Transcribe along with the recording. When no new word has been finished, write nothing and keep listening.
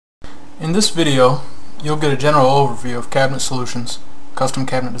In this video, you'll get a general overview of Cabinet Solutions custom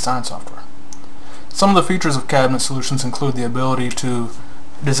cabinet design software. Some of the features of Cabinet Solutions include the ability to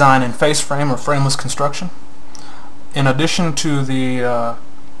design in face frame or frameless construction. In addition to the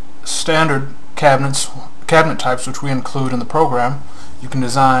standard cabinet types which we include in the program, you can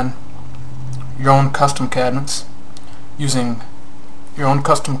design your own custom cabinets using your own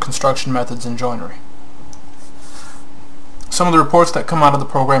custom construction methods and joinery. Some of the reports that come out of the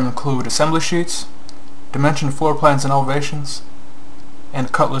program include assembly sheets, dimensioned floor plans and elevations,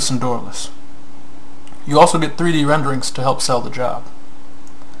 and cut lists and door lists. You also get 3D renderings to help sell the job.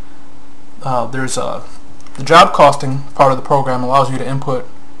 The job costing part of the program allows you to input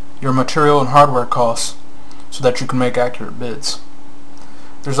your material and hardware costs so that you can make accurate bids.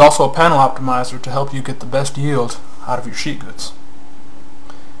 There's also a panel optimizer to help you get the best yield out of your sheet goods.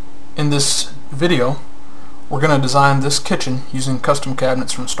 In this video, we're going to design this kitchen using custom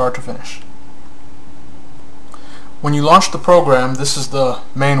cabinets from start to finish. When you launch the program, this is the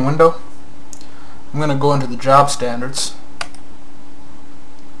main window. I'm going to go into the job standards.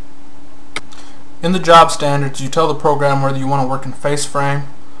 In the job standards, you tell the program whether you want to work in face frame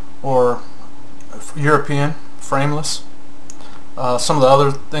or European, frameless. Some of the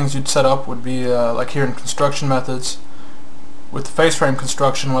other things you'd set up would be like here in construction methods. With the face frame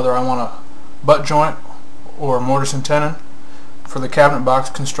construction, whether I want a butt joint or mortise and tenon. For the cabinet box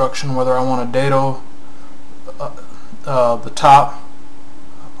construction, whether I want a dado, the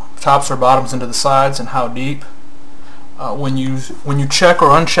tops or bottoms into the sides, and how deep. When you check or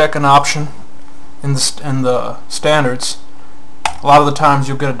uncheck an option in the standards, a lot of the times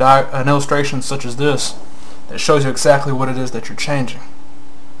you'll get an illustration such as this that shows you exactly what it is that you're changing.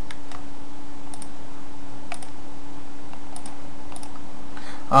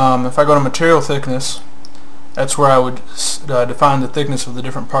 If I go to material thickness, that's where I would define the thickness of the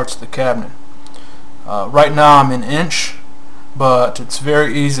different parts of the cabinet. Right now I'm in inch, but it's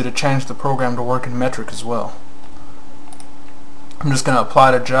very easy to change the program to work in metric as well. I'm just going to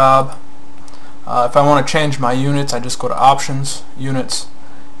apply to job. If I want to change my units, I just go to options, units,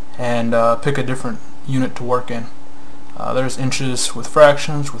 and pick a different unit to work in. There's inches with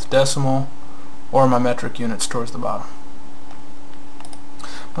fractions, with decimal, or my metric units towards the bottom.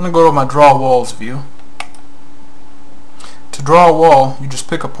 I'm going to go to my draw walls view. To draw a wall, you just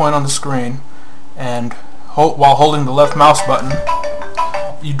pick a point on the screen, and while holding the left mouse button,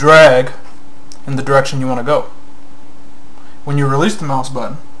 you drag in the direction you want to go. When you release the mouse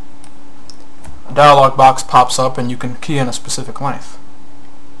button, a dialog box pops up and you can key in a specific length.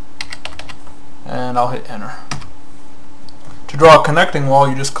 And I'll hit enter. To draw a connecting wall,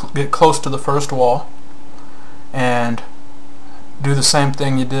 you just get close to the first wall and do the same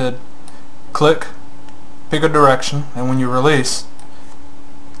thing you did. Click, pick a direction, and when you release,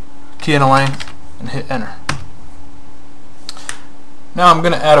 key in a length and hit enter. Now I'm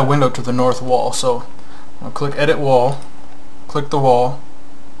going to add a window to the north wall, so I'll click edit wall, click the wall,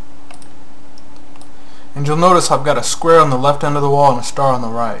 and you'll notice I've got a square on the left end of the wall and a star on the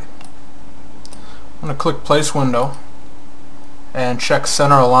right. I'm going to click place window and check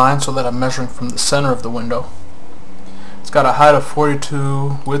center align so that I'm measuring from the center of the window. It's got a height of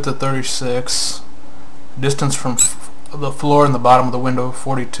 42, width of 36, distance from the floor and the bottom of the window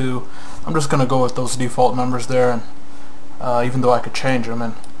 42. I'm just going to go with those default numbers there, and even though I could change them.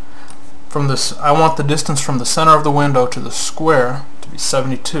 And from this, I want the distance from the center of the window to the square to be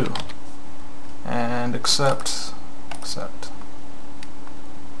 72. And accept.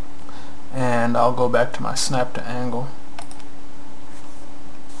 And I'll go back to my snap to angle.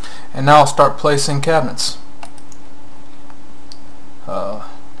 And now I'll start placing cabinets.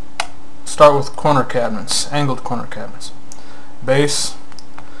 Start with corner cabinets, angled corner cabinets. Base,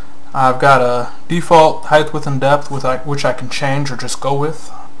 I've got a default height, width, and depth which I can change or just go with.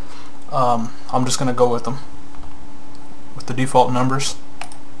 I'm just going to go with them, with the default numbers.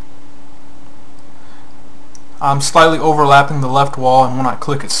 I'm slightly overlapping the left wall, and when I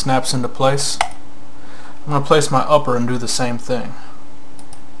click it snaps into place. I'm going to place my upper and do the same thing.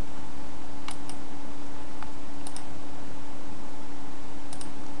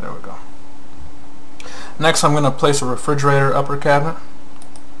 There we go. Next I'm going to place a refrigerator upper cabinet.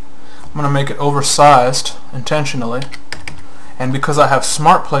 I'm going to make it oversized intentionally, and because I have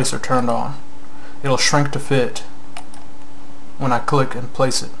Smart Placer turned on, it'll shrink to fit when I click and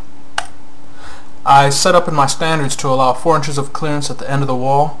place it. I set up in my standards to allow 4 inches of clearance at the end of the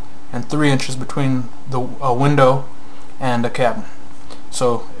wall and 3 inches between the window and a cabinet.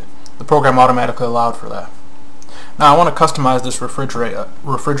 So the program automatically allowed for that. Now I want to customize this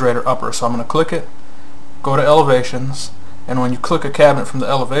refrigerator upper, so I'm going to click it, go to elevations, and when you click a cabinet from the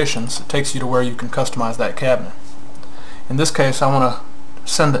elevations, it takes you to where you can customize that cabinet. In this case, I want to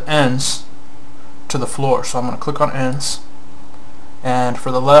send the ends to the floor, so I'm going to click on ends, and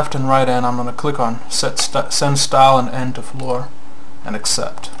for the left and right end I'm going to click on send style and end to floor and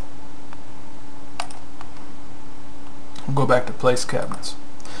accept. We'll go back to place cabinets.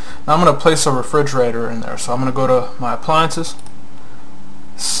 Now I'm going to place a refrigerator in there, so I'm going to go to my appliances,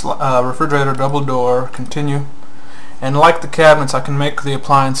 refrigerator, double door, continue, and like the cabinets I can make the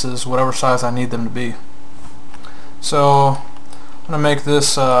appliances whatever size I need them to be. So I'm going to make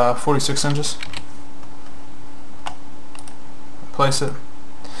this 46 inches. Place it.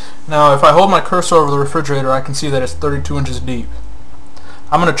 Now if I hold my cursor over the refrigerator, I can see that it's 32 inches deep.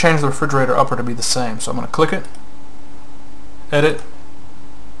 I'm going to change the refrigerator upper to be the same, so I'm going to click it, edit,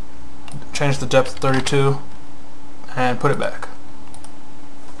 change the depth to 32, and put it back.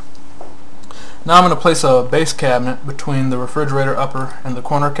 Now I'm going to place a base cabinet between the refrigerator upper and the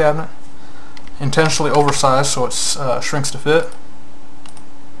corner cabinet, intentionally oversized so it shrinks to fit,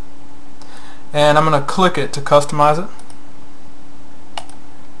 and I'm going to click it to customize it.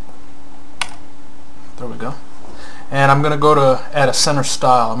 There we go. And I'm going to go to add a center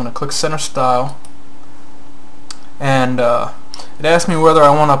style. I'm going to click center style, and it asks me whether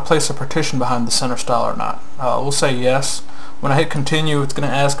I want to place a partition behind the center style or not. We'll say yes. When I hit continue, it's going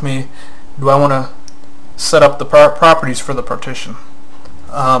to ask me, do I want to set up the properties for the partition?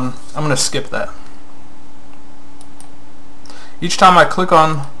 I'm going to skip that. Each time I click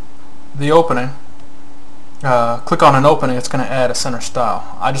on the opening, click on an opening, it's going to add a center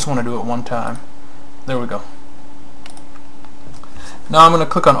style. I just want to do it one time. There we go. Now I'm going to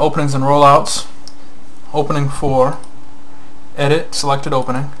click on openings and rollouts, opening 4, edit, selected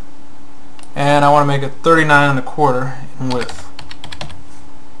opening, and I want to make it 39 1/4 in width.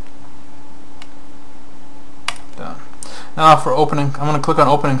 Done. Now for opening, I'm going to click on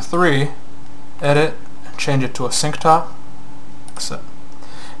opening 3, edit, and change it to a sink top, accept.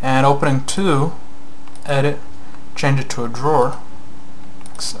 And opening 2, edit, change it to a drawer,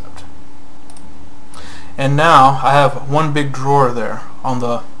 accept. And now I have one big drawer there on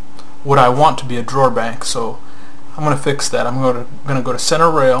the what I want to be a drawer bank, so I'm going to fix that. I'm going to go to center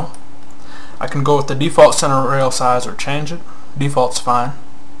rail. I can go with the default center rail size or change it. Default's fine.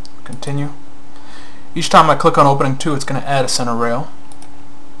 Continue. Each time I click on opening 2, it's going to add a center rail.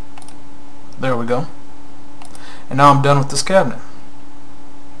 There we go. And now I'm done with this cabinet.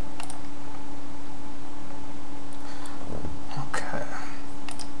 Okay.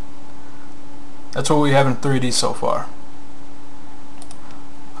 That's what we have in 3D so far.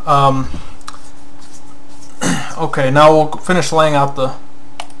 Okay, now we'll finish laying out the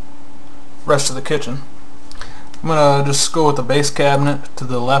rest of the kitchen. I'm going to just go with the base cabinet to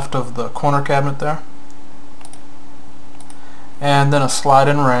the left of the corner cabinet there, and then a slide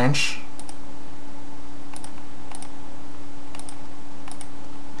in range,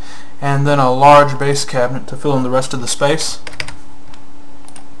 and then a large base cabinet to fill in the rest of the space,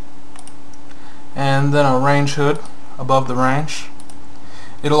 and then a range hood above the range.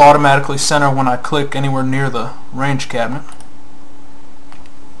 It'll automatically center when I click anywhere near the range cabinet.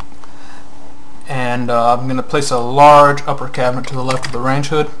 And I'm going to place a large upper cabinet to the left of the range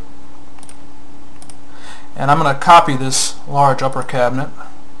hood. And I'm going to copy this large upper cabinet,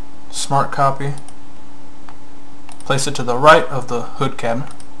 smart copy, place it to the right of the hood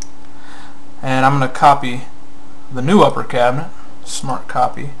cabinet. And I'm going to copy the new upper cabinet, smart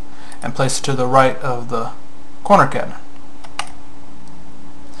copy, and place it to the right of the corner cabinet.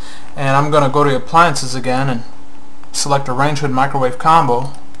 And I'm going to go to appliances again and select a range hood microwave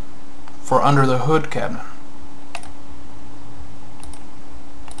combo for under the hood cabinet.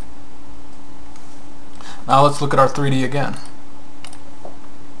 Now let's look at our 3D again.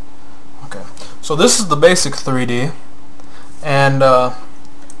 Okay, so this is the basic 3D, and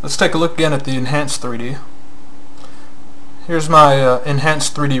let's take a look again at the enhanced 3D. Here's my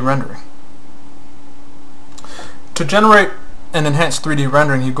enhanced 3D rendering. To generate an enhanced 3D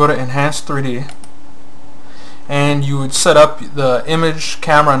rendering, you go to Enhanced 3D, and you would set up the image,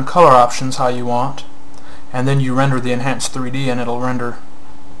 camera, and color options how you want, and then you render the enhanced 3D, and it'll render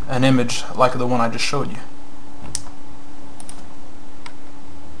an image like the one I just showed you.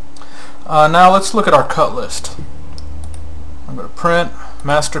 Now let's look at our cut list. I'm going to print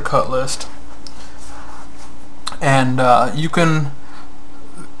master cut list, and you can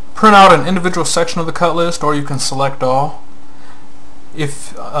print out an individual section of the cut list, or you can select all.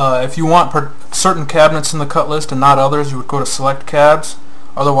 If you want certain cabinets in the cut list and not others, you would go to select cabs.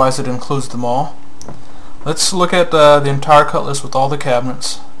 Otherwise it includes them all. Let's look at the entire cut list with all the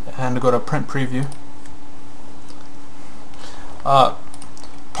cabinets and go to print preview.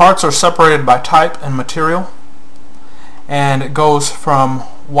 Parts are separated by type and material, and it goes from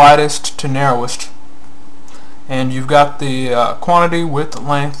widest to narrowest. And you've got the quantity, width,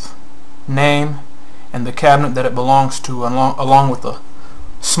 length, name, and the cabinet that it belongs to, along with the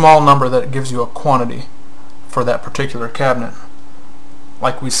small number that gives you a quantity for that particular cabinet.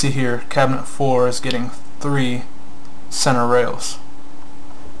 Like we see here, cabinet 4 is getting 3 center rails.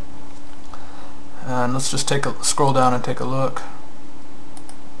 And let's just scroll down and take a look.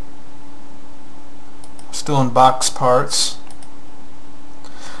 Still in box parts.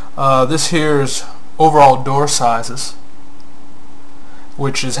 This here is overall door sizes,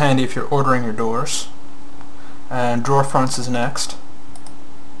 which is handy if you're ordering your doors. And drawer fronts is next.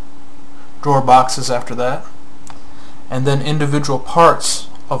 Drawer boxes after that. And then individual parts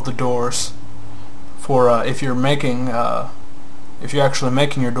of the doors. For if you're actually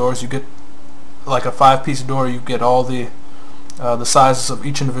making your doors, you get like a 5-piece door. You get all the sizes of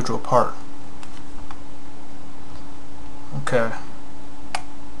each individual part. Okay.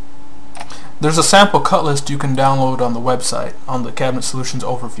 There's a sample cut list you can download on the website on the Cabinet Solutions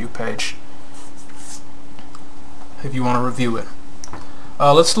overview page if you want to review it.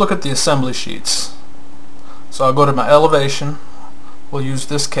 Let's look at the assembly sheets. So I'll go to my elevation. We'll use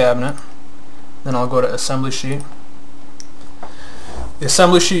this cabinet. Then I'll go to assembly sheet. The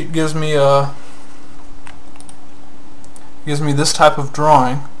assembly sheet gives me this type of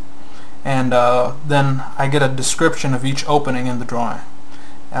drawing, and then I get a description of each opening in the drawing.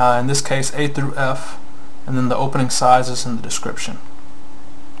 In this case, A through F, and then the opening sizes and the description.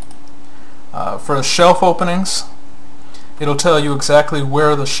 For the shelf openings, it'll tell you exactly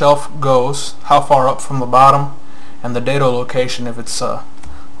where the shelf goes, how far up from the bottom, and the dado location if it's a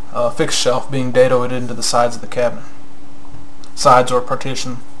fixed shelf being dadoed into the sides of the cabinet. Sides or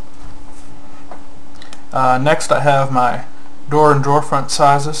partition. Next I have my door and drawer front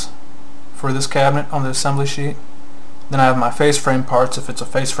sizes for this cabinet on the assembly sheet. Then I have my face frame parts if it's a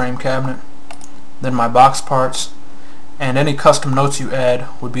face frame cabinet. Then my box parts, and any custom notes you add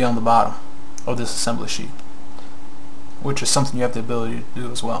would be on the bottom of this assembly sheet, which is something you have the ability to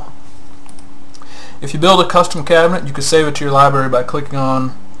do as well. If you build a custom cabinet, you can save it to your library by clicking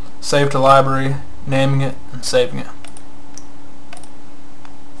on Save to Library, naming it, and saving it.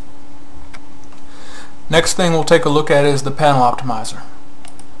 Next thing we'll take a look at is the panel optimizer.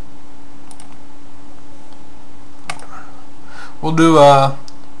 We'll do a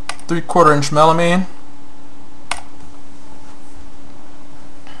 3/4 inch melamine.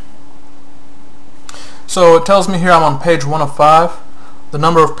 So it tells me here I'm on page 1 of 5. The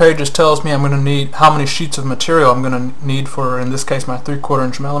number of pages tells me I'm going to need how many sheets of material I'm going to need for, in this case, my 3/4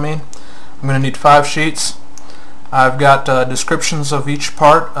 inch melamine. I'm going to need 5 sheets. I've got descriptions of each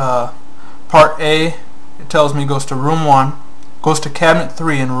part. Part A, it tells me goes to room 1, goes to cabinet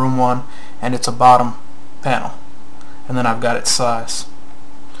 3 in room 1, and it's a bottom panel. And then I've got its size.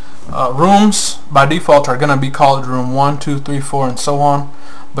 Rooms by default are going to be called room 1, 2, 3, 4, and so on,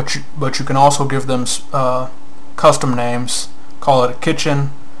 but you can also give them custom names. Call it a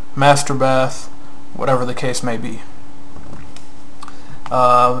kitchen, master bath, whatever the case may be.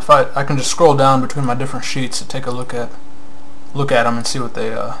 If I can just scroll down between my different sheets and take a look at them and see what they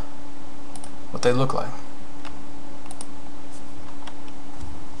look like.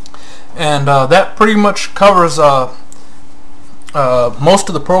 And that pretty much covers most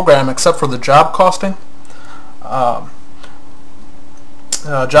of the program except for the job costing. Job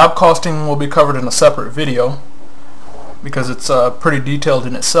costing will be covered in a separate video because it's pretty detailed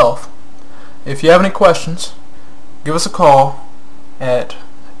in itself. If you have any questions, give us a call at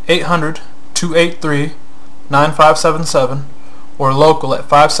 800-283-9577 or local at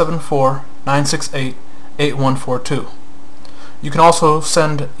 574-968-8142. You can also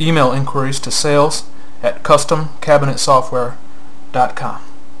send email inquiries to sales@customcabinetsoftware.com.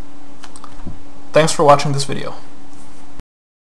 Thanks for watching this video.